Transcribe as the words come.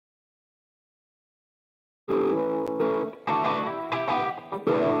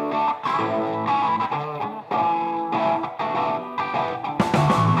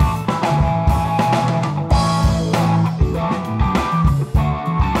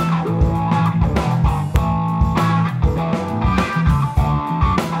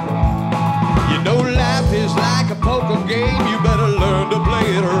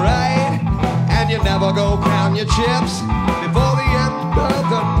Never go count your chips before the end of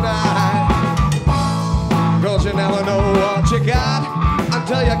the night, 'cause you never know what you got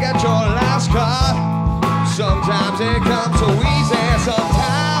until you get your last card. Sometimes it comes so easy,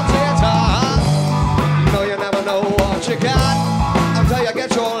 sometimes it's hard. No, you never know what you got until you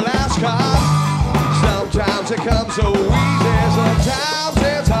get your last card. Sometimes it comes so easy, sometimes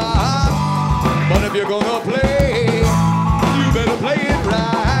it's hard. But if you're gonna play, you better play it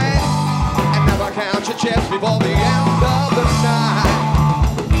right. Count your chips before the end of the night.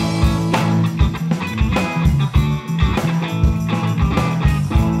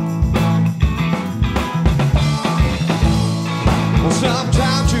 Well,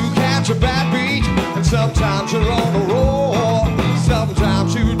 sometimes you catch a bad beat, and sometimes you're on a roll.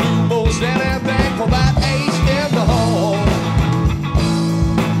 Sometimes you do most anything for that ace in the hole.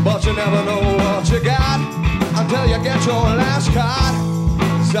 But you never know what you got until you get your last card.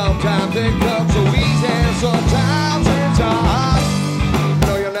 Sometimes it comes so easy, sometimes it's hard.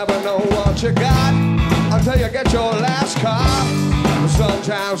 No, you never know what you got until you get your last card.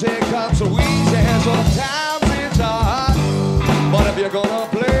 Sometimes it comes so easy, sometimes it's hard. But if you're gonna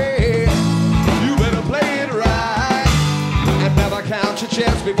play, you better play it right. And never count your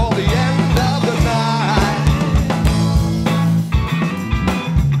chips before the end of the night.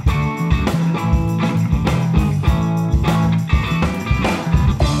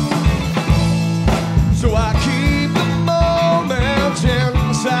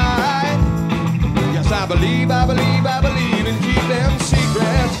 I believe in keeping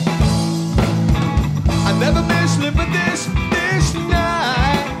secrets. I never miss living this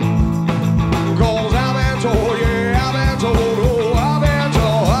night. 'Cause I've been told, yeah, I've been told, oh, I've been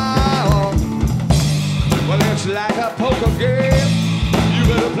told. Well, it's like a poker game. You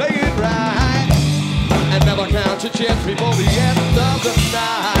better play it right. And never count your chips before the end of the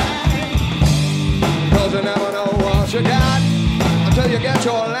night. 'Cause you never know what you got until you get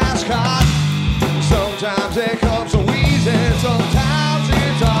your last card. Sometimes it comes so easy, sometimes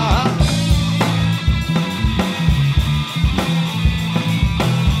it's hard.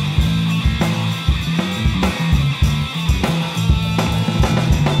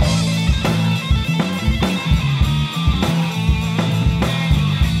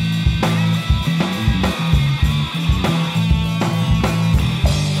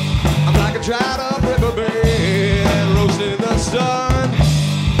 I'm like a dried up riverbed, roasted in the sun.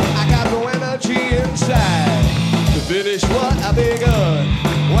 I got no energy inside to finish what I begun.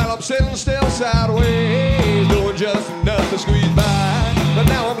 While I'm sitting still sideways, doing just enough to squeeze by. But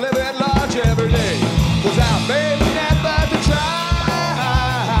now I'm living large every day, 'cause I made never to try.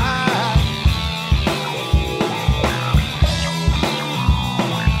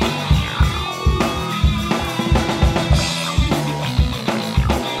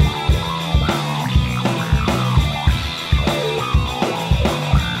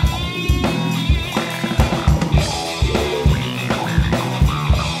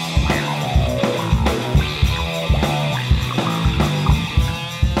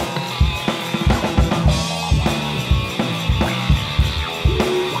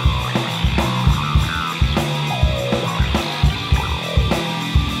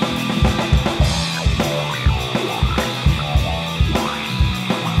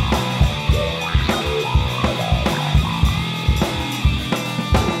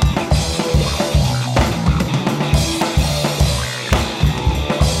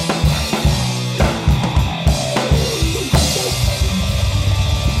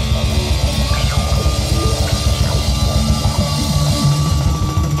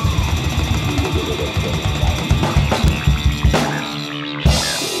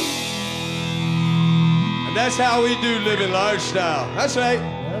 That's how we do Livyn Large style. That's right.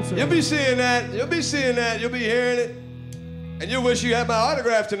 That's right. You'll be seeing that. You'll be seeing that. You'll be hearing it. And you'll wish you had my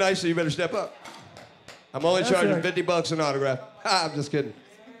autograph tonight, so you better step up. I'm only charging right. $50 an autograph. I'm just kidding.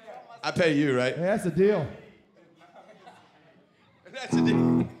 I pay you, right? Hey, that's the deal. That's the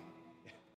deal.